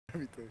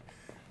everything.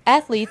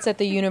 Athletes at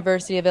the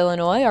University of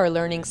Illinois are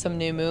learning some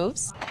new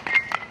moves,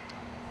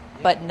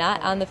 but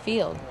not on the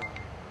field.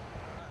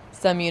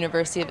 Some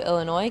University of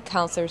Illinois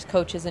counselors,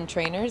 coaches, and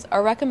trainers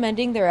are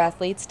recommending their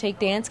athletes take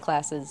dance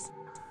classes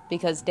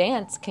because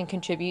dance can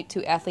contribute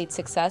to athlete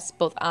success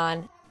both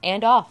on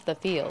and off the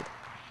field.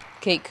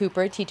 Kate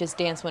Cooper teaches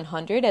Dance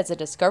 100 as a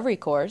discovery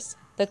course.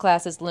 The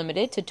class is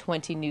limited to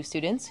 20 new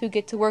students who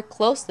get to work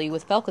closely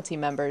with faculty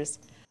members.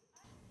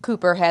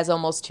 Cooper has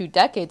almost 2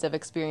 decades of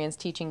experience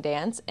teaching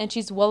dance, and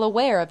she's well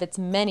aware of its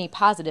many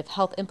positive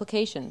health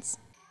implications.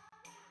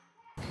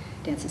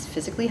 Dance is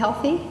physically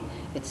healthy,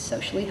 it's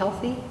socially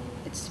healthy,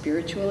 it's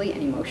spiritually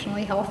and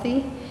emotionally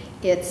healthy.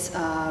 It's,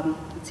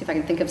 let's see if I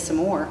can think of some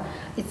more.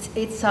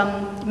 It's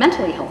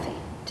mentally healthy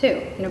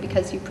too,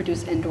 because you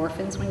produce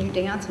endorphins when you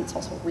dance, and it's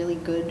also really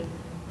good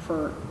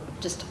for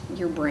just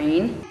your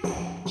brain.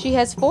 She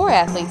has 4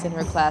 athletes in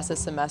her class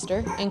this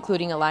semester,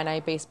 including Illini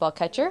baseball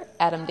catcher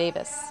Adam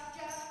Davis.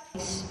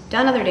 He's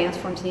done other dance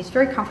forms, and he's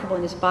very comfortable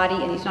in his body,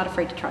 and he's not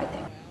afraid to try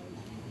things.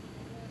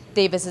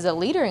 Davis is a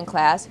leader in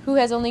class who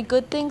has only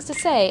good things to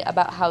say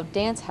about how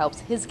dance helps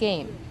his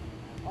game.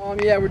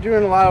 Yeah, we're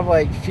doing a lot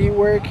of feet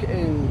work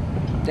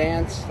and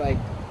dance, like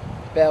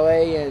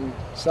ballet and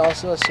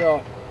salsa,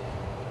 so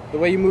the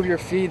way you move your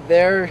feet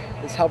there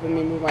is helping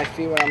me move my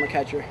feet when I'm a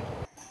catcher.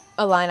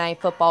 Illini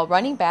football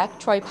running back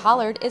Troy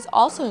Pollard is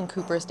also in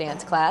Cooper's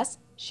dance class.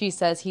 She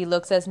says he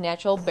looks as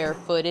natural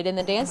barefooted in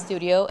the dance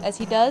studio as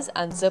he does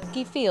on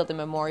Zupke Field in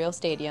Memorial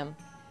Stadium.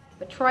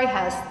 But Troy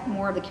has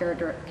more of the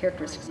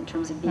characteristics in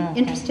terms of being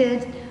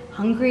interested,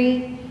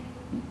 hungry,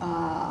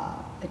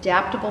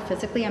 adaptable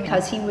physically,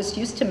 because he was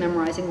used to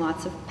memorizing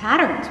lots of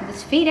patterns with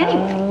his feet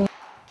anyway.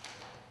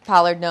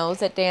 Pollard knows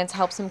that dance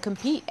helps him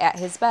compete at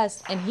his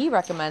best, and he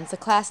recommends the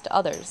class to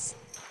others.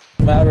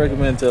 I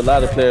recommend to a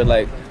lot of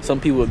players,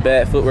 some people with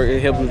bad footwork,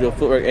 it helps with your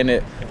footwork,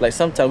 and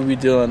sometimes we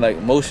be doing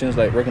motions,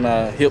 working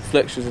on hip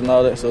flexors and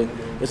all that, so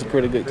it's a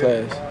pretty good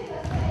class.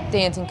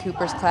 Dance in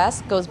Cooper's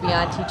class goes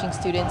beyond teaching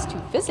students to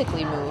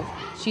physically move.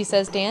 She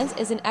says dance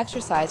is an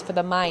exercise for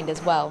the mind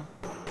as well.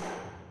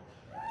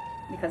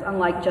 Because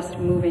unlike just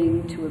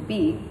moving to a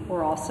beat,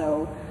 we're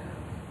also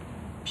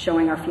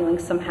showing our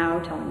feelings somehow,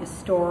 telling a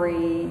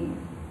story,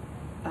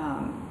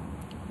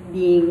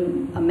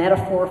 being a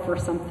metaphor for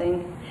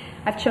something.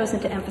 I've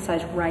chosen to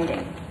emphasize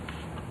writing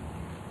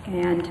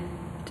and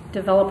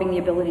developing the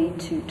ability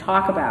to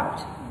talk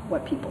about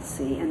what people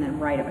see and then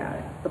write about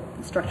it.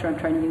 The structure I'm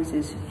trying to use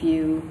is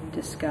view,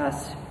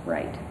 discuss,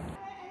 write.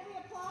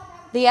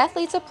 The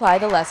athletes apply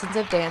the lessons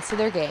of dance to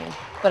their game,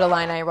 but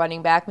Illini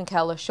running back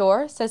Mikel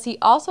Shore says he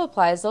also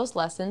applies those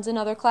lessons in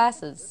other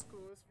classes.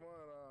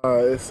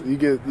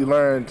 You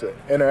learn to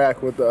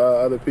interact with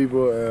other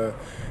people,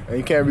 and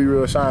you can't be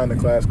real shy in the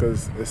class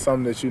because it's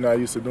something that you're not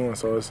used to doing,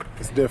 so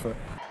it's different.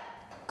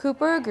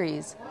 Cooper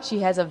agrees. She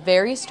has a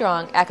very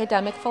strong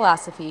academic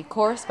philosophy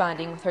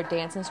corresponding with her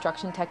dance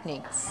instruction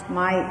techniques.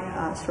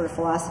 My sort of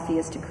philosophy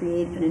is to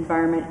create an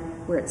environment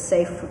where it's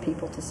safe for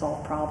people to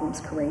solve problems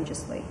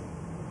courageously.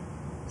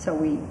 So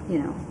we,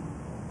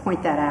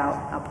 point that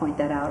out. I'll point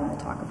that out, and we'll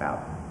talk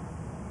about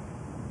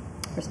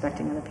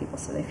respecting other people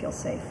so they feel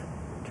safe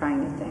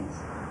trying new things.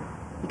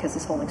 Because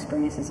this whole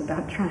experience is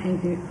about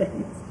trying new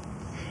things.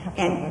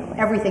 And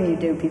everything you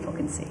do, people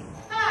can see.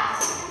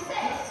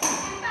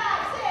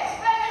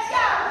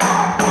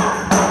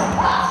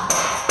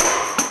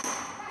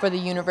 For the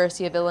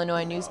University of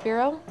Illinois News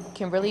Bureau,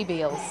 Kimberly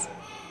Beals.